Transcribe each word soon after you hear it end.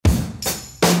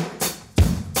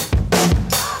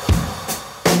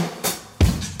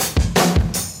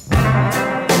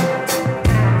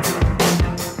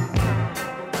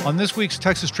On this week's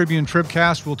Texas Tribune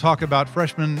Tribcast, we'll talk about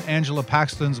freshman Angela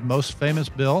Paxton's most famous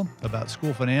bill, about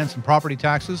school finance and property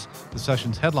taxes, the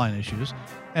session's headline issues,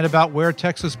 and about where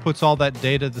Texas puts all that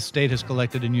data the state has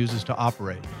collected and uses to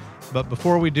operate. But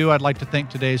before we do, I'd like to thank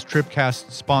today's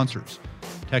Tribcast sponsors.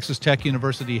 Texas Tech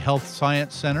University Health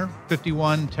Science Center,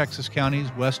 51 Texas counties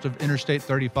west of Interstate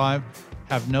 35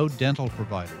 have no dental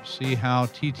providers. See how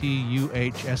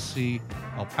TTUHSC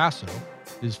El Paso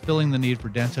is filling the need for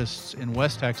dentists in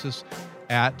West Texas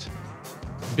at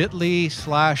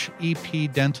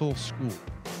bit.ly/EP Dental School.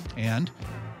 And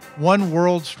One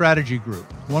World Strategy Group.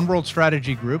 One World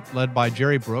Strategy Group, led by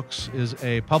Jerry Brooks, is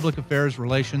a public affairs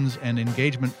relations and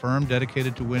engagement firm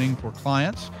dedicated to winning for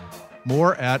clients.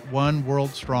 More at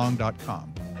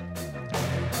oneworldstrong.com.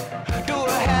 Do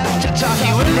we have to talk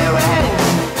you in?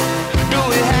 Do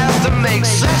we have to make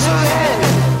sense of it?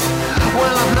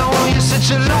 Well, I've known you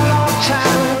such a long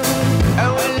time,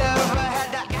 and we never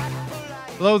had that.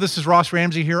 Hello, this is Ross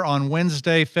Ramsey here on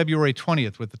Wednesday, February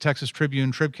 20th with the Texas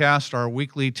Tribune Tribcast, our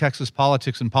weekly Texas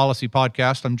politics and policy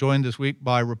podcast. I'm joined this week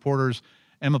by reporters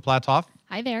Emma Platoff.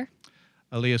 Hi there.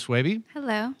 Aaliyah Swaby.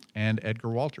 Hello. And Edgar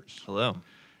Walters. Hello.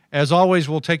 As always,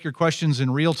 we'll take your questions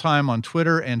in real time on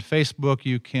Twitter and Facebook.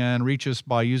 You can reach us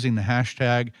by using the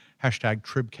hashtag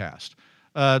Tribcast.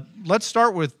 Let's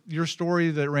start with your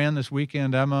story that ran this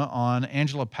weekend, Emma, on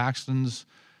Angela Paxton's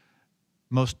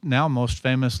most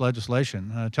famous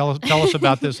legislation. Tell us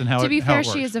about this and how it works. To be fair,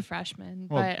 she is a freshman.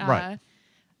 Well, but right.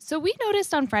 So we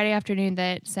noticed on Friday afternoon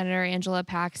that Senator Angela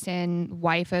Paxton,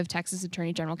 wife of Texas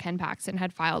Attorney General Ken Paxton,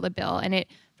 had filed a bill. And it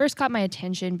first caught my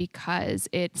attention because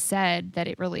it said that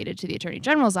it related to the Attorney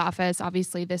General's office.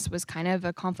 Obviously, this was kind of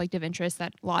a conflict of interest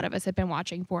that a lot of us have been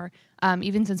watching for,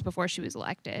 even since before she was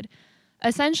elected.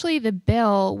 Essentially, the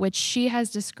bill, which she has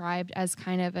described as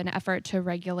kind of an effort to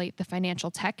regulate the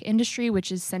financial tech industry,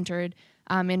 which is centered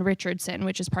in Richardson,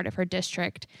 which is part of her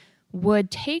district,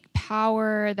 would take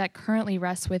power that currently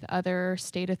rests with other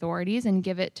state authorities and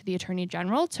give it to the Attorney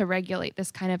General to regulate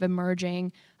this kind of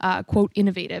emerging, quote,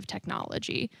 innovative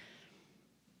technology.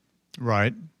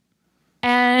 Right.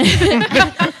 And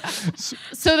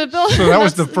so the bill... So that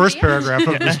was the first paragraph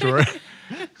of the story.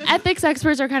 Ethics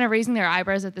experts are kind of raising their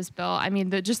eyebrows at this bill. I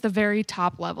mean, just the very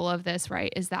top level of this,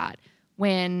 right, is that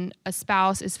when a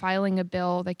spouse is filing a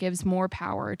bill that gives more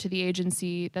power to the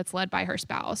agency that's led by her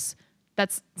spouse,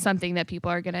 that's something that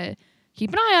people are going to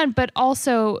keep an eye on. But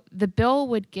also, the bill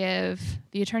would give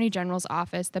the Attorney General's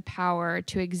office the power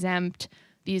to exempt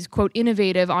these, quote,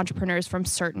 innovative entrepreneurs from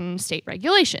certain state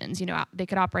regulations. You know, they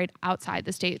could operate outside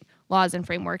the state laws and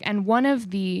framework. And one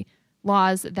of the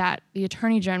laws that the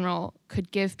Attorney General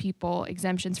could give people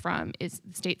exemptions from is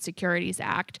the State Securities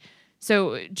Act.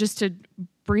 So just to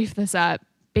brief this up,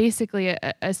 basically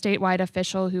a statewide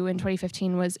official who in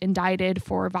 2015 was indicted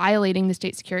for violating the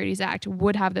State Securities Act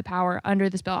would have the power under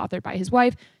this bill authored by his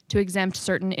wife to exempt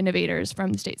certain innovators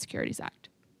from the State Securities Act.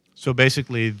 So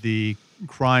basically the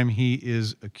crime he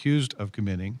is accused of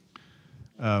committing,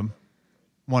 one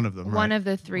of them, right? One of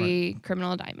the three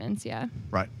criminal indictments, yeah.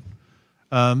 Right.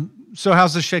 So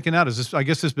how's this shaking out? I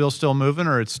guess this bill's still moving,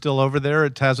 or it's still over there?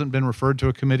 It hasn't been referred to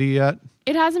a committee yet?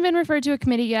 It hasn't been referred to a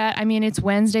committee yet. I mean, it's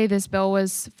Wednesday. This bill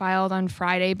was filed on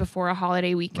Friday before a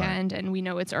holiday weekend, and we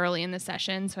know it's early in the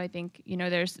session, so I think, you know,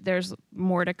 there's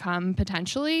more to come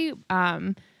potentially.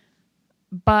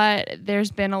 But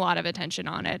there's been a lot of attention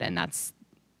on it, and that's,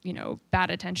 you know,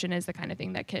 bad attention is the kind of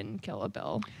thing that can kill a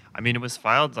bill. I mean, it was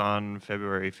filed on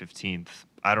February 15th.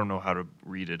 I don't know how to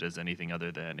read it as anything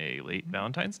other than a late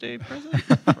Valentine's Day present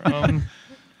from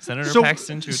Senator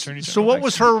Paxton to Attorney General. So what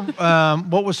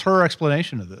was her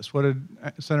explanation of this? What did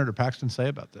Senator Paxton say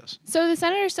about this? So the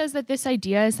senator says that this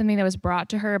idea is something that was brought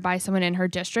to her by someone in her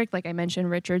district. Like I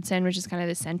mentioned, Richardson, which is kind of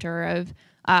the center of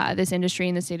this industry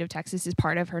in the state of Texas, is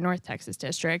part of her North Texas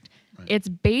district. Right. It's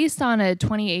based on a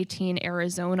 2018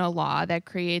 Arizona law that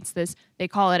creates this, they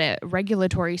call it a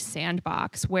regulatory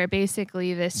sandbox, where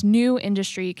basically this new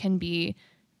industry can be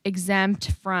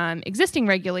exempt from existing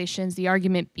regulations, the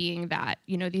argument being that,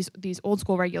 you know, these old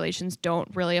school regulations don't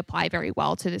really apply very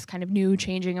well to this kind of new,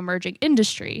 changing, emerging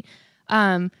industry.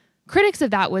 Critics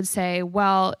of that would say,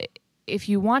 well, if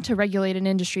you want to regulate an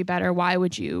industry better, why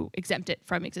would you exempt it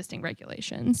from existing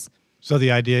regulations? So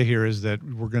the idea here is that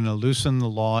we're going to loosen the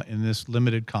law in this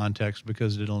limited context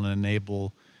because it'll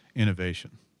enable innovation.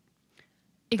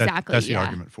 Exactly. That's the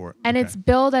argument for it. And it's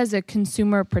billed as a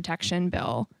consumer protection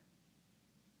bill,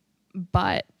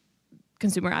 but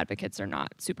consumer advocates are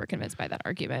not super convinced by that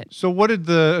argument. So what did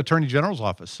the Attorney General's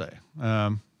office say?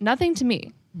 Nothing to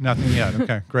me. Nothing yet.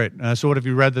 Okay, great. So what have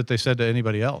you read that they said to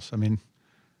anybody else? I mean,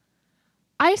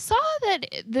 I saw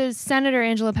that the Senator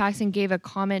Angela Paxton gave a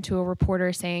comment to a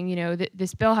reporter saying,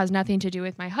 this bill has nothing to do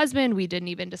with my husband. We didn't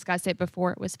even discuss it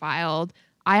before it was filed.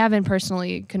 I haven't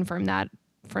personally confirmed that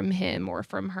from him or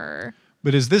from her.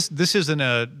 But is this isn't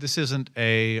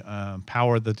a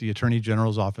power that the Attorney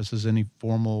General's office has any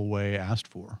formal way asked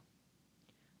for?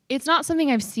 It's not something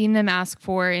I've seen them ask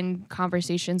for in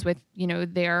conversations with,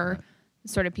 their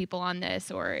sort of people on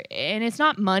this, and it's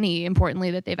not money,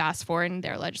 importantly, that they've asked for in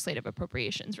their legislative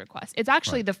appropriations request. It's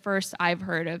actually the first I've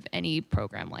heard of any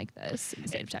program like this in the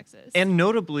state of Texas. And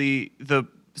notably, the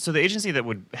agency that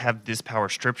would have this power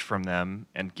stripped from them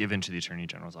and given to the Attorney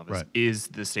General's office is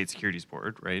the State Securities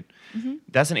Board, right? Mm-hmm.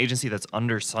 That's an agency that's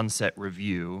under sunset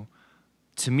review.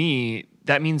 To me,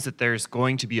 that means that there's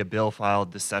going to be a bill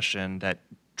filed this session that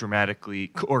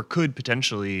dramatically, or could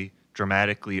potentially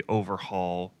dramatically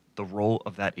overhaul the role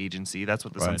of that agency. That's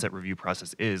what the sunset review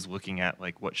process is, looking at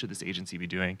what should this agency be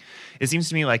doing. It seems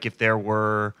to me like if there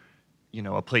were,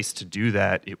 a place to do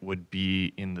that, it would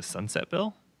be in the sunset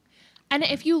bill. And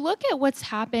if you look at what's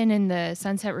happened in the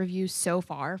sunset review so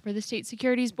far for the State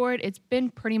Securities Board, it's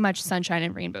been pretty much sunshine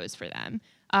and rainbows for them.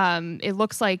 It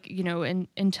looks like,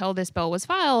 until this bill was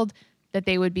filed, that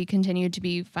they would be continued to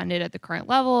be funded at the current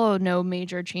level. No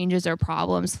major changes or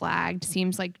problems flagged.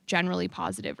 Seems like generally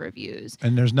positive reviews.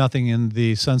 And there's nothing in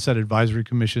the Sunset Advisory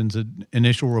Commission's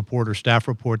initial report or staff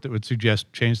report that would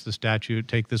suggest change the statute,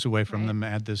 take this away from them,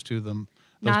 add this to them.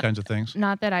 Those kinds of things?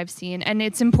 Not that I've seen. And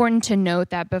it's important to note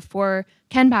that before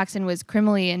Ken Paxton was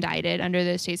criminally indicted under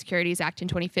the State Securities Act in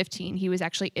 2015, he was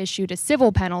actually issued a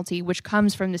civil penalty, which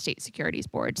comes from the State Securities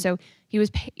Board. So he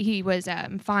was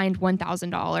fined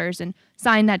 $1,000 and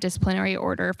signed that disciplinary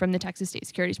order from the Texas State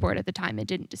Securities Board at the time. It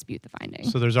didn't dispute the finding.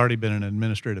 So there's already been an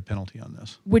administrative penalty on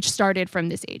this. Which started from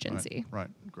this agency. Right.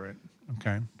 Great.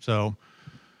 Okay. So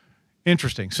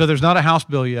interesting. So there's not a House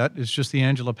bill yet. It's just the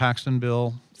Angela Paxton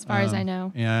bill. As far as I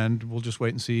know. And we'll just wait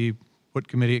and see what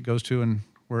committee it goes to and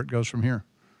where it goes from here.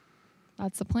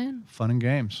 That's the plan. Fun and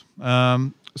games.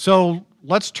 So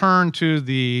let's turn to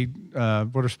the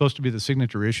what are supposed to be the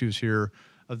signature issues here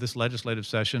of this legislative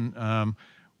session.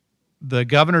 The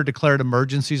governor declared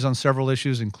emergencies on several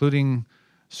issues, including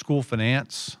school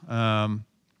finance.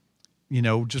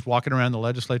 Just walking around the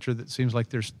legislature, that seems like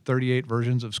there's 38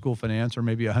 versions of school finance, or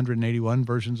maybe 181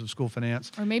 versions of school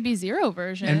finance, or maybe 0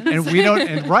 versions. And we don't.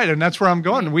 And that's where I'm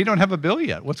going. We don't have a bill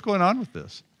yet. What's going on with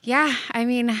this? Yeah,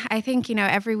 I think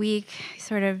every week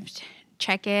sort of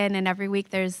check in, and every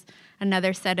week there's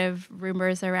another set of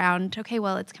rumors around. Okay,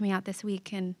 well, it's coming out this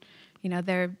week, and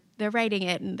they're writing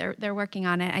it and they're working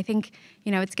on it. I think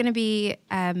it's going to be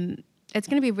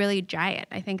really giant.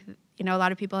 I think. A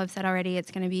lot of people have said already it's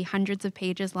going to be hundreds of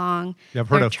pages long. Yeah, I've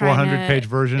heard a 400-page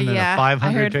version and a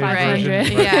 500-page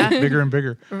version. Yeah. Bigger and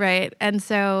bigger. Right. And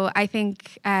so I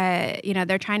think,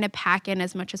 they're trying to pack in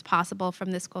as much as possible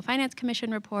from the School Finance Commission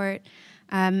report,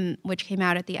 which came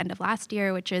out at the end of last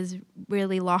year, which is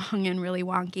really long and really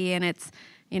wonky. And it's,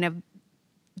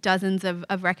 dozens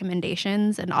of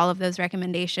recommendations. And all of those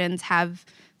recommendations have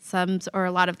a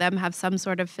lot of them have some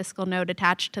sort of fiscal note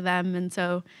attached to them. And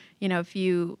so,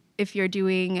 if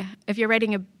you're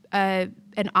writing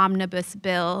an omnibus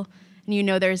bill, and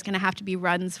there's going to have to be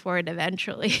runs for it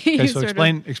eventually. Okay, so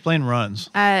explain runs.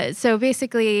 So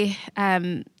basically,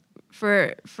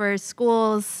 for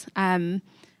schools,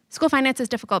 school finance is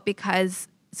difficult because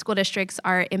school districts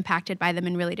are impacted by them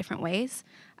in really different ways.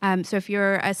 So if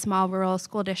you're a small rural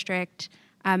school district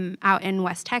out in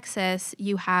West Texas,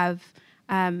 you have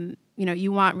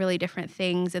you want really different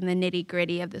things in the nitty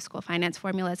gritty of the school finance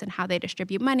formulas and how they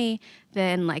distribute money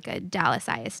than like a Dallas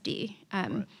ISD.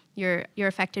 Right. You're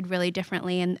affected really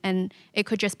differently, and it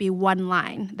could just be one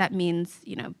line that means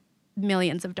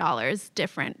millions of dollars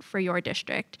different for your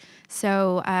district.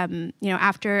 So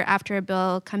after a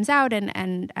bill comes out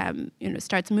and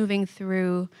starts moving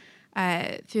through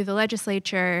the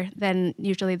legislature, then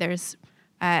usually there's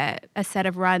a set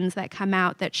of runs that come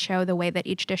out that show the way that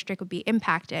each district would be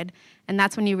impacted. And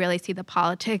that's when you really see the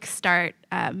politics start,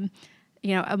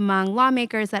 among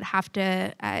lawmakers that have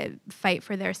to fight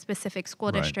for their specific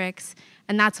school districts.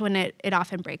 And that's when it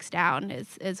often breaks down,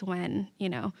 is when,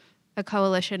 a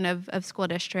coalition of school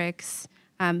districts,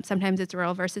 sometimes it's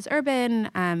rural versus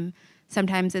urban,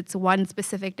 sometimes it's one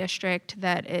specific district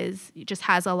that just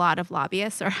has a lot of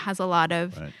lobbyists or has a lot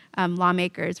of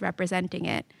lawmakers representing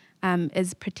it.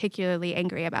 Is particularly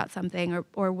angry about something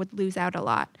or would lose out a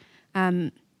lot.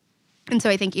 And so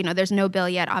I think, there's no bill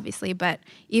yet, obviously, but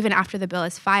even after the bill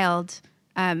is filed,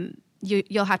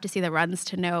 you'll have to see the runs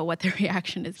to know what the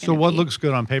reaction is going to be. So what looks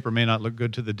good on paper may not look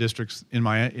good to the districts in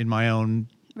my own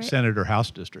Senate or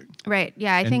House district. Right.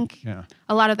 Yeah, I think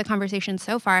a lot of the conversation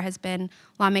so far has been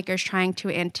lawmakers trying to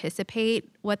anticipate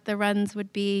what the runs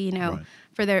would be,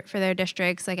 for their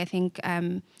districts. Like I think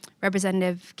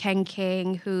Representative Ken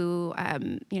King, who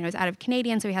is out of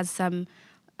Canadian, so he has some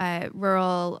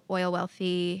rural, oil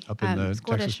wealthy up in the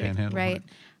school Texas district, Panhandle, right?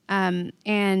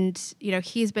 And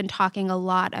he's been talking a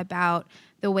lot about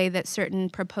the way that certain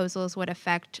proposals would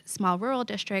affect small rural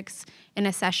districts in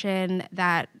a session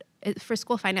that, for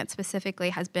school finance specifically,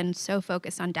 has been so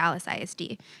focused on Dallas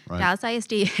ISD. Right. Dallas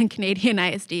ISD and Canadian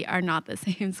ISD are not the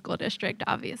same school district,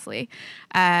 obviously.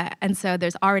 And so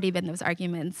there's already been those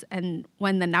arguments. And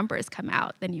when the numbers come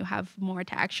out, then you have more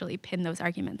to actually pin those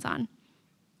arguments on.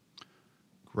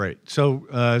 Great.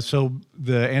 So so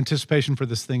the anticipation for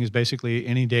this thing is basically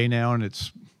any day now, and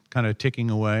it's kind of ticking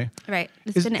away. Right.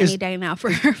 It's been any day now for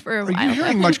a while. Are you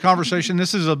hearing much conversation?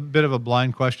 This is a bit of a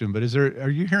blind question, but are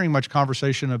you hearing much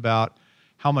conversation about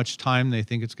how much time they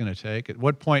think it's going to take? At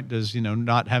what point does,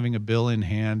 not having a bill in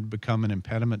hand become an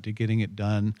impediment to getting it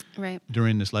done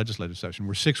during this legislative session?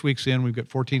 We're 6 weeks in. We've got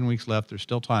 14 weeks left. There's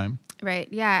still time. Right.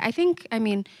 Yeah. I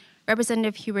mean,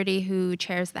 Representative Huberty, who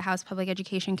chairs the House Public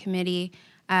Education Committee,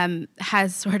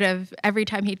 has sort of, every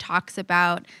time he talks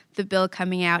about the bill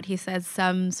coming out, he says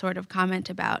some sort of comment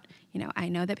about, I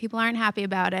know that people aren't happy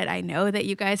about it. I know that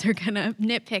you guys are going to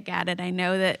nitpick at it. I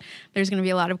know that there's going to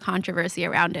be a lot of controversy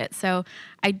around it. So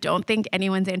I don't think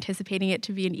anyone's anticipating it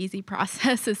to be an easy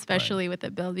process, especially with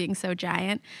the bill being so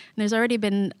giant. And there's already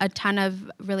been a ton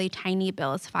of really tiny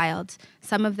bills filed.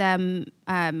 Some of them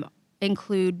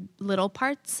include little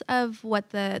parts of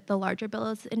what the larger bill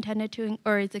is intended to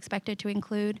or is expected to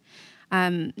include.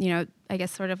 I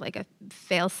guess sort of like a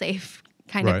fail-safe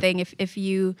kind of thing. If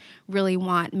you really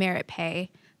want merit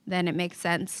pay, then it makes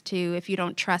sense to, if you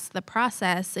don't trust the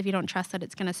process, if you don't trust that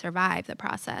it's going to survive the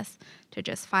process, to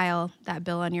just file that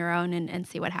bill on your own and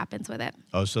see what happens with it.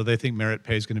 Oh, so they think merit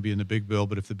pay is going to be in the big bill,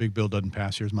 but if the big bill doesn't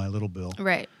pass, here's my little bill.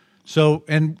 Right. So,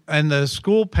 and the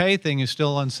school pay thing is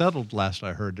still unsettled, last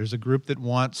I heard. There's a group that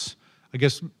wants, I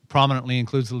guess prominently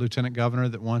includes the lieutenant governor,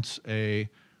 that wants a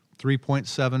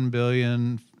 $3.7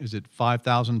 billion, is it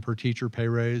 5,000 per teacher pay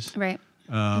raise? Right.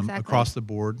 Exactly. Across the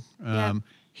board. Yep.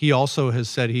 He also has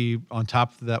said he, on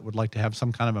top of that, would like to have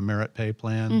some kind of a merit pay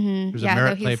plan. There's a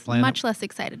merit pay plan. Much less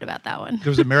excited about that one. There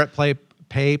was a merit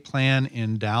pay plan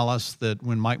in Dallas that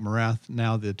when Mike Morath,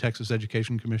 now the Texas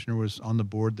Education Commissioner, was on the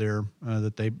board there,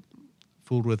 that they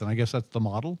fooled with, and I guess that's the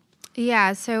model?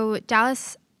 Yeah, so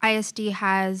Dallas ISD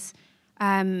has,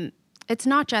 it's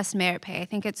not just merit pay. I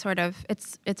think it's sort of,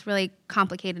 it's really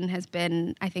complicated and has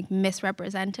been, I think,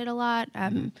 misrepresented a lot.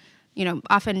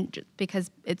 Often because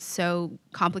it's so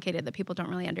complicated that people don't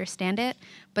really understand it.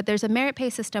 But there's a merit pay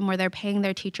system where they're paying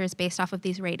their teachers based off of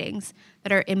these ratings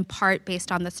that are in part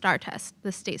based on the STAR test,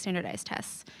 the state standardized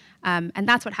tests. And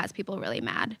that's what has people really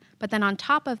mad. But then on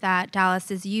top of that, Dallas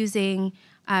is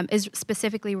is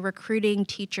specifically recruiting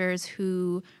teachers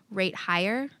who rate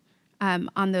higher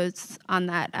on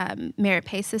that merit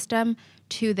pay system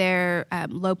to their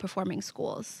low-performing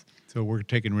schools. So we're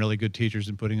taking really good teachers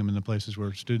and putting them in the places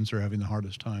where students are having the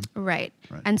hardest time. Right.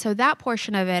 And so that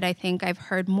portion of it, I think I've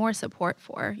heard more support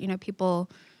for. People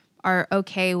are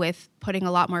okay with putting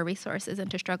a lot more resources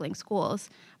into struggling schools,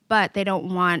 but they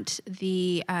don't want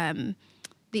the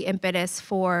impetus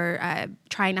for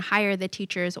trying to hire the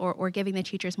teachers or giving the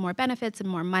teachers more benefits and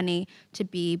more money to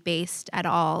be based at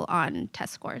all on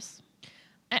test scores.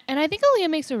 And I think Aaliyah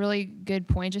makes a really good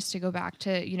point, just to go back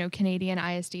to, Canadian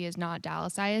ISD is not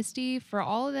Dallas ISD. For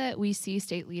all that we see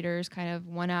state leaders kind of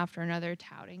one after another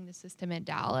touting the system in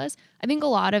Dallas, I think a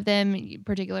lot of them,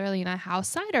 particularly in the House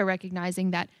side, are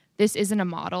recognizing that this isn't a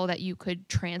model that you could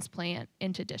transplant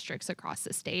into districts across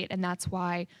the state. And that's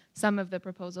why some of the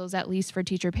proposals, at least for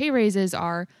teacher pay raises,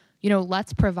 are,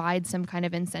 let's provide some kind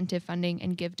of incentive funding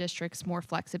and give districts more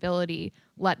flexibility.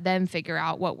 Let them figure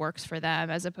out what works for them,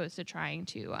 as opposed to trying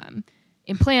to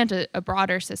implant a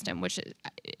broader system, which,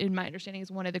 in my understanding,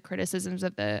 is one of the criticisms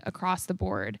of the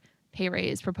across-the-board pay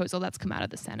raise proposal that's come out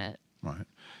of the Senate. Right.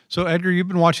 So, Edgar, you've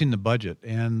been watching the budget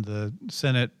and the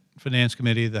Senate Finance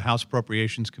Committee, the House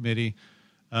Appropriations Committee.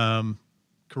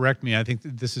 Correct me, I think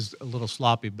this is a little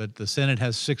sloppy, but the Senate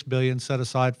has $6 billion set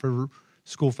aside for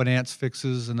school finance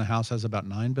fixes, and the House has about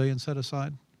 $9 billion set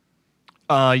aside?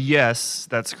 Yes,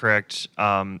 that's correct.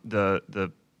 The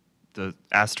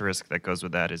asterisk that goes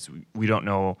with that is we don't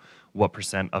know what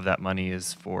percent of that money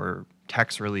is for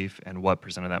tax relief and what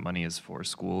percent of that money is for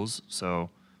schools. So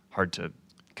hard to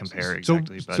compare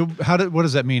exactly. So what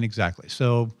does that mean exactly?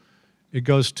 So it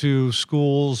goes to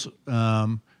schools,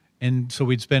 and so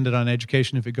we'd spend it on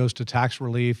education. If it goes to tax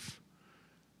relief,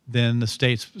 then the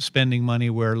state's spending money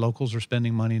where locals are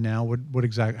spending money now.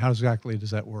 How exactly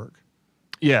does that work?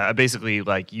 Yeah, basically,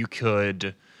 like you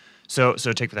could. So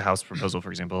take for the House proposal, for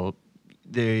example.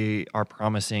 They are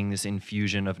promising this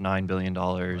infusion of $9 billion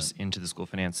into the school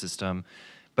finance system,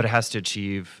 but it has to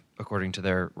achieve, according to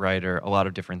their writer, a lot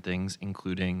of different things,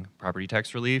 including property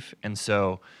tax relief. And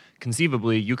so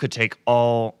conceivably, you could take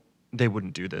they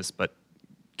wouldn't do this, but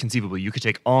conceivably, you could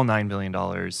take all $9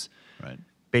 billion,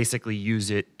 basically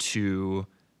use it to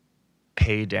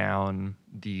pay down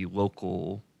the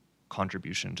local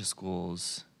contribution to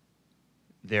schools,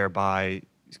 thereby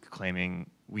claiming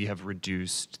we have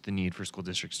reduced the need for school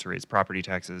districts to raise property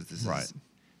taxes. This is,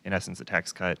 in essence, a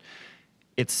tax cut.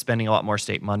 It's spending a lot more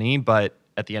state money, but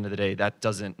at the end of the day, that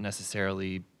doesn't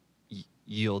necessarily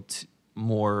yield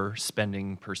more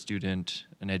spending per student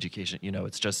in education.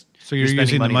 It's just you're spending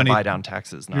using money the money to buy down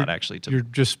taxes, not actually to. You're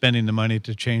just spending the money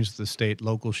to change the state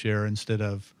local share instead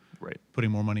of putting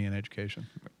more money in education.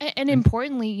 And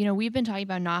importantly, we've been talking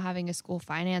about not having a school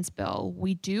finance bill.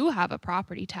 We do have a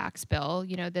property tax bill,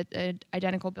 that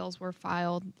identical bills were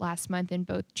filed last month in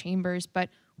both chambers, but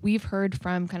we've heard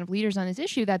from kind of leaders on this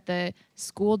issue that the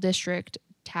school district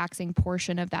taxing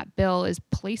portion of that bill is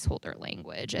placeholder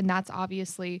language. And that's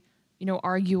obviously,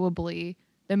 arguably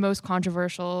the most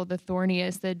controversial, the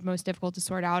thorniest, the most difficult to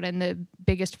sort out, and the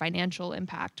biggest financial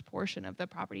impact portion of the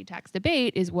property tax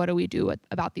debate is what do we do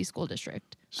about these school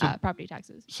district property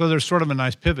taxes? So there's sort of a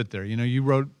nice pivot there. You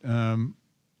wrote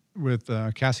with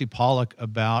Cassie Pollock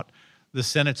about the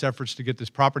Senate's efforts to get this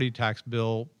property tax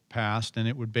bill passed, and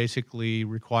it would basically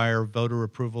require voter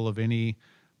approval of any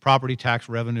property tax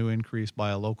revenue increase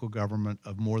by a local government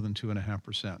of more than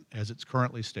 2.5%, as it's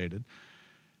currently stated.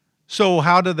 So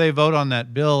how do they vote on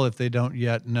that bill if they don't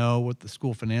yet know what the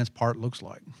school finance part looks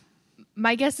like?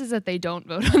 My guess is that they don't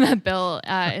vote on that bill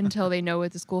until they know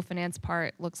what the school finance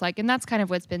part looks like. And that's kind of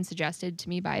what's been suggested to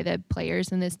me by the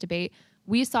players in this debate.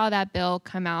 We saw that bill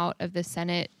come out of the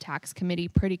Senate Tax Committee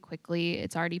pretty quickly.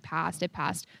 It's already passed. It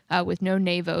passed with no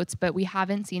nay votes, but we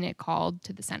haven't seen it called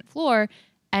to the Senate floor.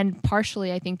 And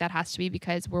partially, I think that has to be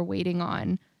because we're waiting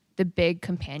on the big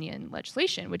companion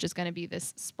legislation, which is going to be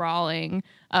this sprawling,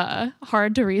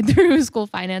 hard to read through school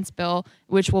finance bill,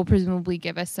 which will presumably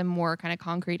give us some more kind of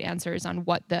concrete answers on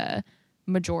what the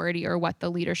majority or what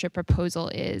the leadership proposal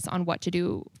is on what to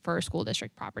do for school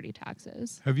district property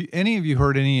taxes. Have any of you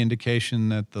heard any indication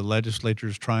that the legislature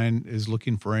is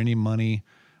looking for any money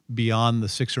beyond the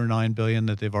 $6 or $9 billion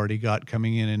that they've already got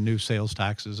coming in new sales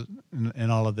taxes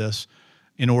and all of this,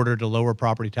 in order to lower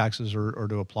property taxes or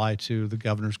to apply to the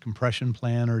governor's compression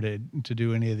plan or to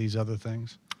do any of these other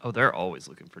things? Oh, they're always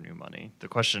looking for new money. The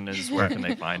question is, where can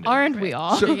they find it? Aren't we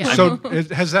all? So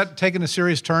has that taken a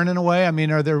serious turn in a way? I mean,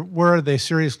 where are they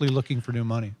seriously looking for new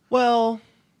money? Well,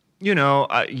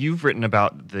 you've written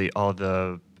about all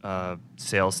the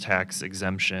sales tax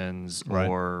exemptions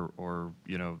or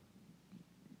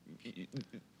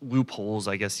loopholes,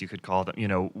 I guess you could call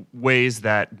them. Ways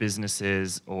that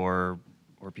businesses or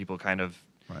people kind of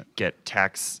get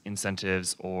tax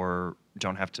incentives or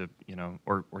don't have to,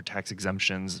 or tax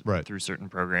exemptions through certain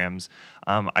programs.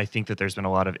 I think that there's been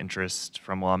a lot of interest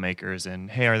from lawmakers in,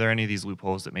 hey, are there any of these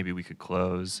loopholes that maybe we could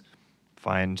close?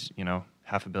 Find,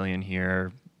 $500 million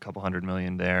here, a couple $100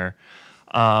 million there.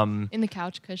 In the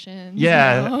couch cushion.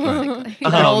 Yeah.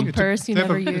 An old purse you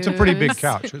never use. It's a pretty big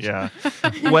couch. Yeah.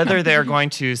 Whether they're going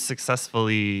to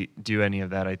successfully do any of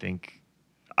that,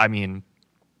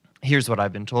 here's what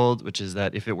I've been told, which is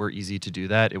that if it were easy to do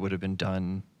that, it would have been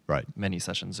done many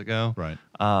sessions ago. Right.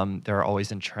 There are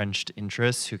always entrenched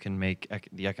interests who can make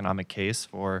the economic case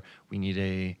for we need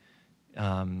a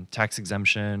tax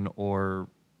exemption or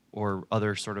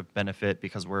other sort of benefit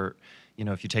because we're,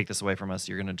 if you take this away from us,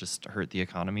 you're going to just hurt the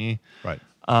economy. Right.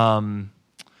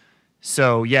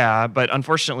 So, yeah, but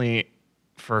unfortunately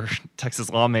for Texas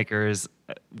lawmakers,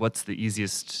 what's the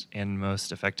easiest and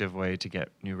most effective way to get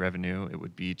new revenue? It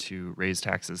would be to raise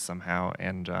taxes somehow,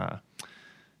 and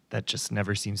that just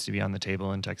never seems to be on the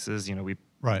table in Texas.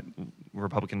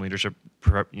 Republican leadership,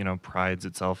 prides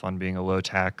itself on being a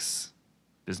low-tax,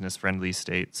 business-friendly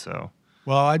state. So,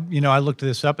 well, I looked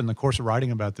this up in the course of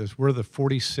writing about this. We're the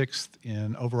 46th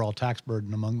in overall tax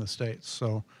burden among the states.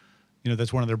 So,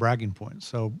 that's one of their bragging points.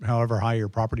 So, however high your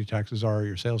property taxes are, or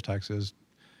your sales taxes,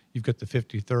 you've got the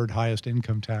 53rd highest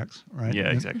income tax, right? Yeah,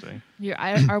 exactly.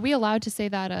 Are we allowed to say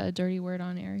that dirty word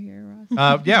on air here,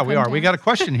 Ross? Yeah, we are. We got a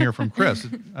question here from Chris.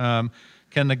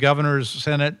 Can the governor's,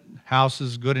 Senate,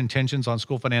 House's good intentions on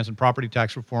school finance and property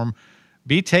tax reform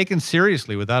be taken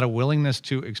seriously without a willingness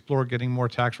to explore getting more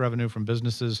tax revenue from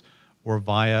businesses or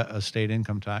via a state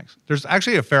income tax? There's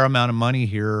actually a fair amount of money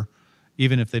here,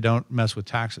 even if they don't mess with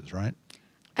taxes, right?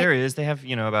 There is. They have,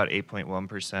 about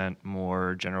 8.1%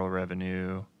 more general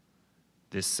revenue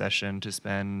this session to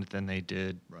spend than they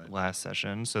did last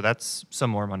session. So that's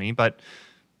some more money, but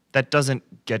that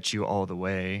doesn't get you all the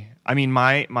way. I mean,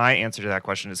 my answer to that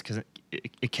question is because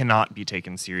it cannot be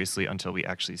taken seriously until we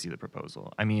actually see the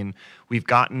proposal. I mean, we've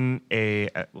gotten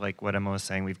like what Emma was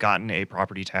saying, we've gotten a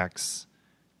property tax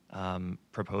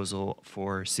proposal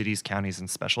for cities, counties, and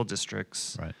special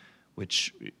districts,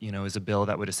 which is a bill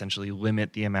that would essentially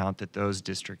limit the amount that those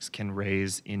districts can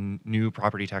raise in new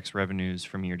property tax revenues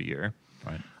from year to year.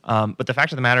 But the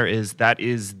fact of the matter is that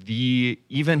is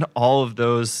even all of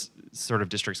those sort of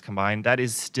districts combined, that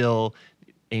is still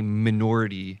a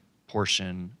minority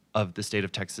portion of the state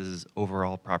of Texas'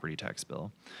 overall property tax bill.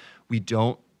 We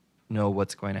don't know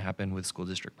what's going to happen with school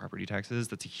district property taxes.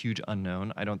 That's a huge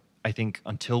unknown. I think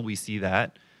until we see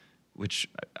that, which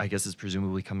I guess is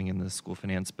presumably coming in the school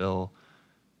finance bill,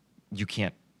 you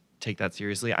can't take that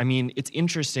seriously. I mean, it's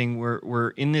interesting. We're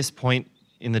in this point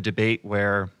in the debate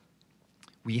where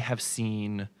we have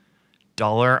seen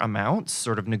dollar amounts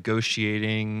sort of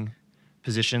negotiating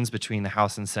positions between the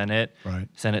House and Senate.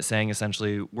 Senate saying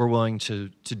essentially, we're willing to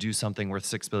do something worth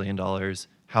 $6 billion.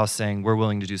 House saying, we're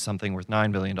willing to do something worth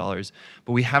 $9 billion.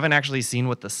 But we haven't actually seen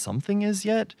what the something is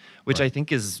yet, which I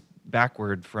think is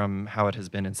backward from how it has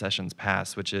been in sessions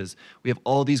past, which is we have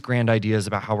all these grand ideas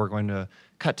about how we're going to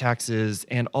cut taxes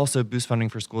and also boost funding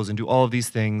for schools and do all of these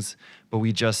things, but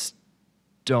we just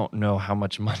don't know how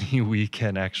much money we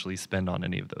can actually spend on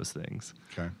any of those things.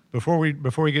 Okay. Before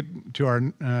we get to our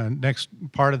next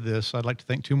part of this, I'd like to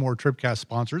thank two more TribCast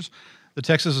sponsors. The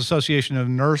Texas Association of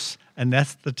Nurse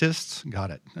Anesthetists, got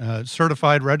it.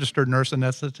 Certified registered nurse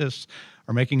anesthetists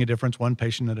are making a difference one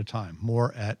patient at a time.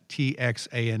 More at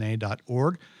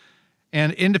txana.org.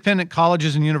 And independent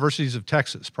colleges and universities of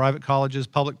Texas, private colleges,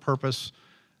 public purpose.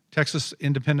 Texas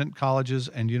independent colleges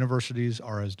and universities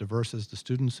are as diverse as the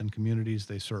students and communities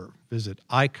they serve. Visit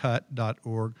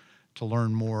icut.org to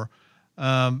learn more.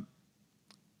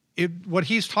 What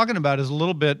he's talking about is a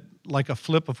little bit like a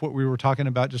flip of what we were talking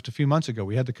about just a few months ago.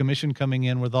 We had the commission coming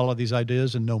in with all of these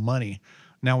ideas and no money.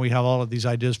 Now we have all of these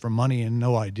ideas for money and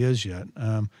no ideas yet.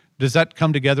 Does that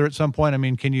come together at some point? I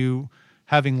mean, can you,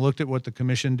 having looked at what the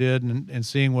commission did and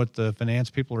seeing what the finance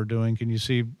people are doing, can you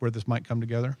see where this might come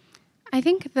together? I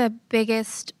think the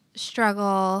biggest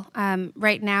struggle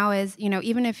right now is,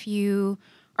 even if you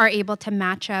are able to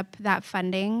match up that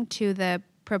funding to the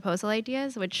proposal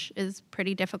ideas, which is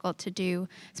pretty difficult to do,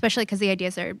 especially because the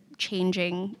ideas are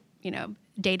changing,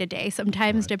 day to day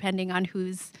sometimes, depending on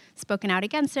who's spoken out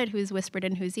against it, who's whispered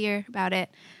in whose ear about it.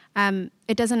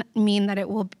 It doesn't mean that it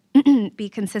will be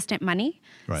consistent money.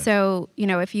 So,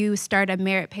 if you start a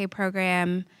merit pay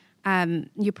program,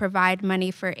 you provide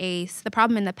money for ACE. The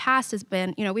problem in the past has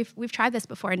been, we've tried this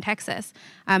before in Texas,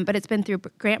 but it's been through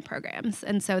grant programs.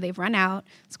 And so they've run out.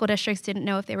 School districts didn't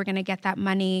know if they were going to get that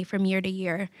money from year to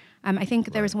year. I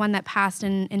think there was one that passed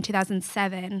in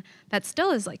 2007 that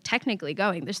still is technically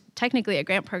going. There's technically a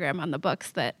grant program on the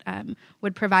books that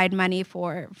would provide money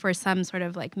for some sort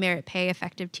of merit pay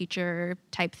effective teacher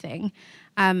type thing.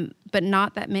 But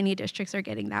not that many districts are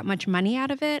getting that much money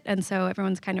out of it. And so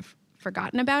everyone's kind of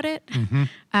forgotten about it.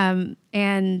 I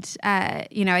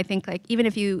think even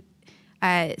if you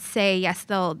say yes,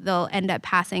 they'll end up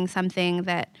passing something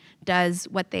that does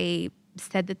what they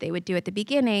said that they would do at the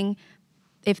beginning.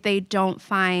 If they don't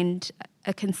find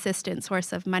a consistent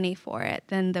source of money for it,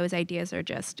 then those ideas are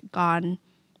just gone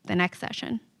the next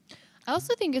session. I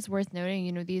also think it's worth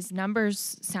noting, these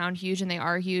numbers sound huge, and they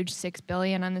are huge, $6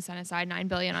 billion on the Senate side, $9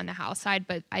 billion on the House side.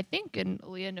 But I think, and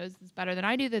Leah knows this better than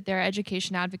I do, that there are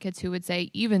education advocates who would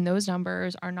say even those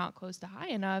numbers are not close to high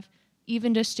enough,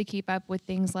 even just to keep up with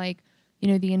things like,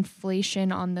 the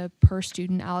inflation on the per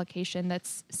student allocation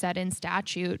that's set in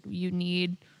statute. You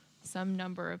need some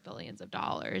number of billions of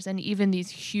dollars. And even these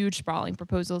huge sprawling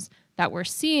proposals that we're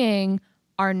seeing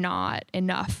are not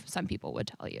enough, some people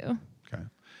would tell you. Okay.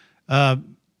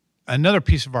 Another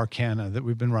piece of arcana that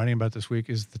we've been writing about this week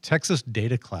is the Texas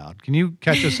Data Cloud. Can you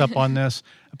catch us up on this?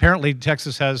 Apparently,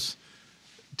 Texas is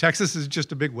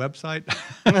just a big website.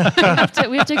 we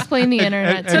have to explain the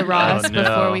internet to Ross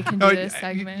before we can do this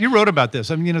segment. You wrote about this.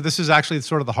 I mean, this is actually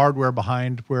sort of the hardware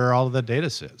behind where all of the data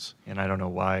sits. And I don't know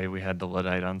why we had the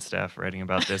Luddite on staff writing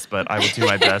about this, but I will do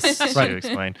my best to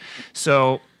explain.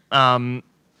 So,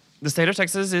 the state of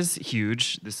Texas is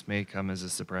huge. This may come as a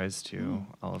surprise to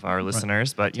all of our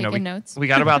listeners, but we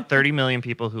got about 30 million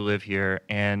people who live here,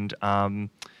 and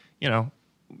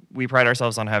we pride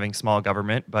ourselves on having small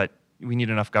government, but need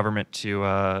enough government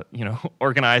to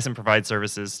organize and provide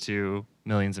services to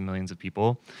millions and millions of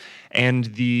people. And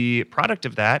the product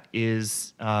of that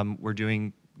is we're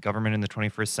doing government in the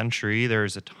 21st century.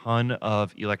 There's a ton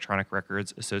of electronic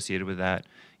records associated with that.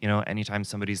 Anytime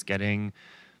somebody's getting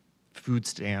food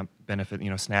stamp benefit,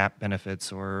 SNAP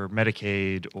benefits or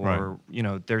Medicaid, or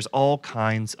there's all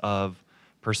kinds of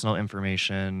personal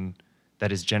information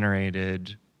that is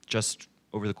generated just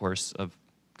over the course of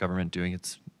government doing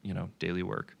its daily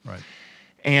work. Right.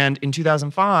 And in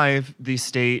 2005, the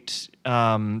state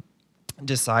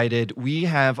decided we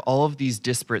have all of these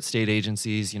disparate state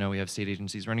agencies. We have state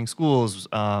agencies running schools,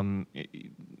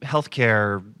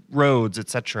 healthcare, roads,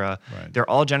 etc. Right. They're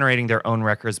all generating their own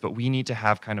records, but we need to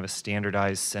have kind of a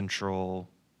standardized central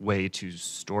way to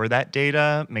store that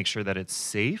data, make sure that it's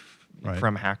safe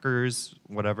from hackers,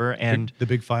 whatever. And the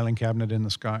big filing cabinet in the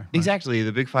sky. Right? Exactly,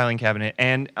 the big filing cabinet.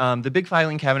 And the big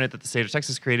filing cabinet that the state of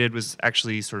Texas created was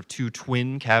actually sort of two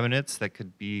twin cabinets that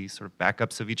could be sort of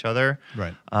backups of each other.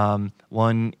 Right.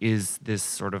 One is this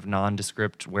sort of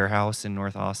nondescript warehouse in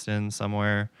North Austin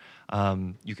somewhere.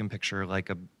 You can picture like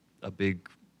a big,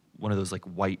 one of those like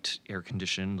white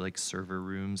air-conditioned like server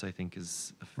rooms, I think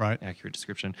is an accurate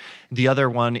description. The other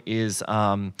one is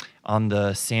on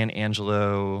the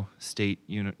Angelo State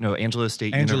University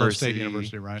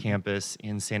campus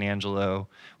in San Angelo,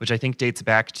 which I think dates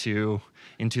back to,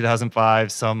 in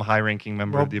 2005, some high-ranking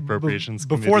member of the Appropriations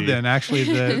Committee. Before then, actually,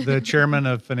 the chairman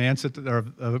of finance or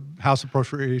House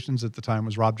Appropriations at the time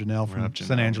was Rob Janelle from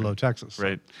San Angelo, Texas.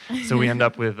 Right. So we end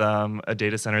up with a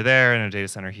data center there and a data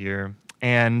center here.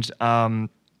 And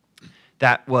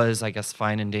that was, I guess,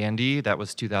 fine and dandy. That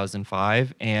was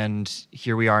 2005. And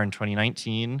here we are in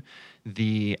 2019.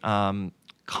 The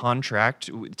contract,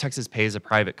 Texas pays a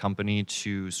private company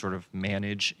to sort of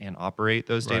manage and operate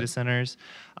those data centers.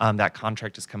 That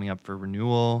contract is coming up for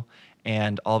renewal.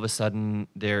 And all of a sudden,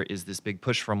 there is this big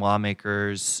push from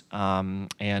lawmakers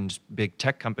and big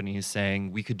tech companies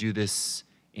saying, we could do this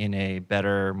in a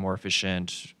better, more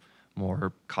efficient,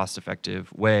 more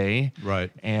cost-effective way.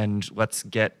 Right. And let's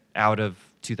get out of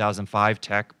 2005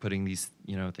 tech, putting these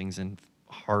things in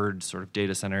hard sort of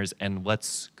data centers, and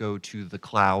let's go to the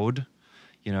cloud,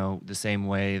 the same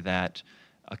way that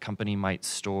a company might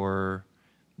store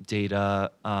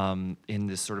data in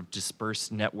this sort of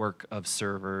dispersed network of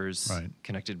servers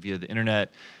connected via the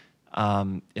internet,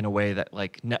 in a way that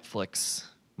like Netflix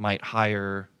might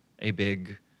hire a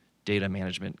big data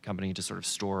management company to sort of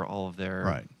store all of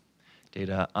their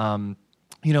data.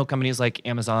 Companies like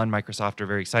Amazon, Microsoft are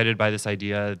very excited by this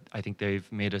idea. I think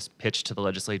they've made us pitch to the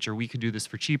legislature. We could do this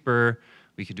for cheaper.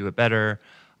 We could do it better.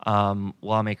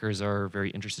 Lawmakers are very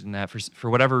interested in that. For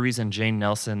whatever reason, Jane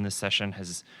Nelson this session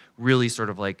has really sort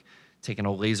of like taken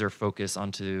a laser focus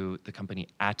onto the company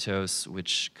Atos,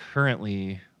 which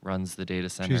currently runs the data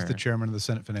center. She's the chairman of the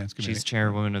Senate Finance Committee. She's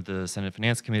chairwoman of the Senate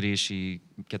Finance Committee. She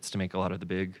gets to make a lot of the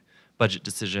big budget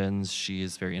decisions. She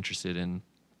is very interested in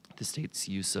the state's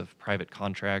use of private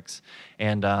contracts.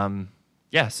 And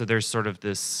so there's sort of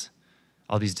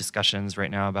all these discussions right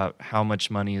now about how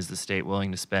much money is the state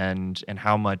willing to spend and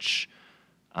how much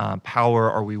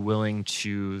power are we willing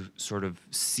to sort of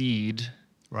cede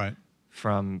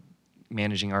from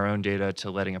managing our own data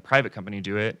to letting a private company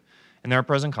do it. And there are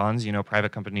pros and cons.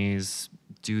 Private companies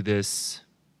do this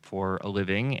for a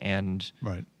living and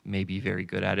may be very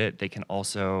good at it. They can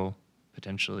also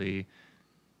potentially,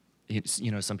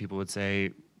 some people would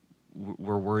say,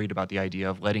 we're worried about the idea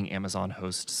of letting Amazon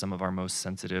host some of our most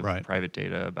sensitive private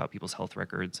data about people's health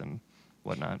records and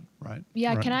whatnot. Right.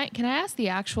 Yeah. Right. Can I ask the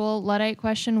actual Luddite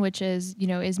question, which is,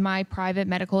 is my private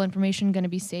medical information going to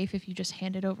be safe if you just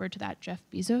hand it over to that Jeff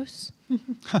Bezos?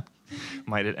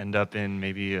 Might it end up in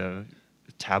maybe a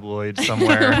tabloid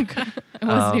somewhere? I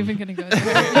wasn't even going to go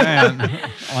there.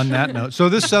 And on that note, so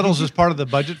this settles as part of the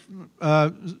budget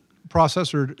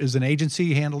process, or is an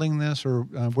agency handling this, or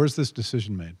where's this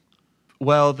decision made?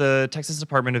 Well, the Texas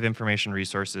Department of Information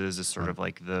Resources is sort of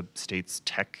like the state's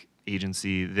tech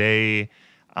agency. They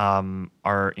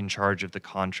are in charge of the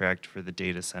contract for the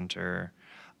data center.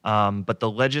 But the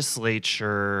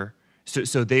legislature,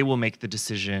 so they will make the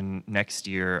decision next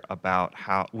year about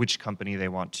which company they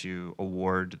want to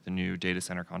award the new data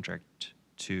center contract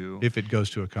to. If it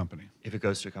goes to a company. If it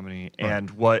goes to a company. Right.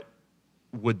 And what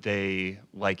would they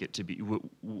like it to be?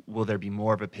 Will there be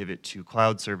more of a pivot to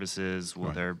cloud services?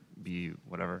 Will there be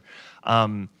whatever?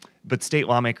 But state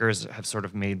lawmakers have sort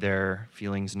of made their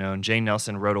feelings known. Jane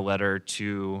Nelson wrote a letter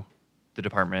to the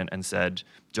department and said,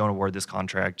 don't award this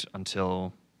contract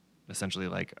until essentially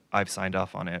like I've signed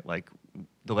off on it. Like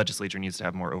the legislature needs to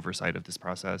have more oversight of this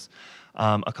process.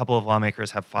 A couple of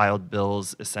lawmakers have filed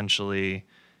bills essentially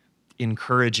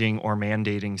encouraging or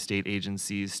mandating state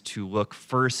agencies to look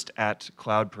first at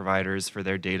cloud providers for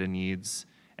their data needs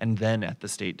and then at the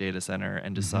state data center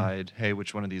and decide, hey,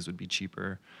 which one of these would be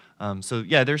cheaper. So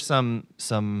yeah, there's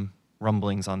some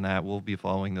rumblings on that. We'll be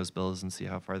following those bills and see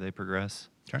how far they progress.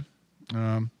 Okay,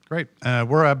 great.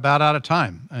 We're about out of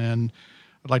time, and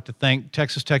I'd like to thank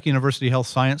Texas Tech University Health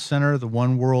Science Center, the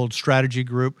One World Strategy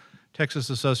Group, Texas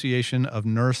Association of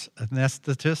Nurse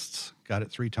Anesthetists, got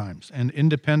it 3 times, and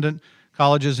independent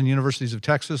colleges and universities of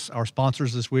Texas, our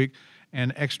sponsors this week,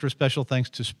 and extra special thanks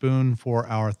to Spoon for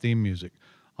our theme music.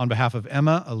 On behalf of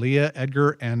Emma, Aaliyah,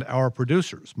 Edgar, and our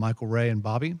producers, Michael, Ray, and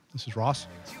Bobby, this is Ross.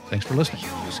 Thanks for listening. Do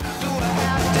I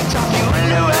have to talk you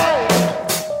into it?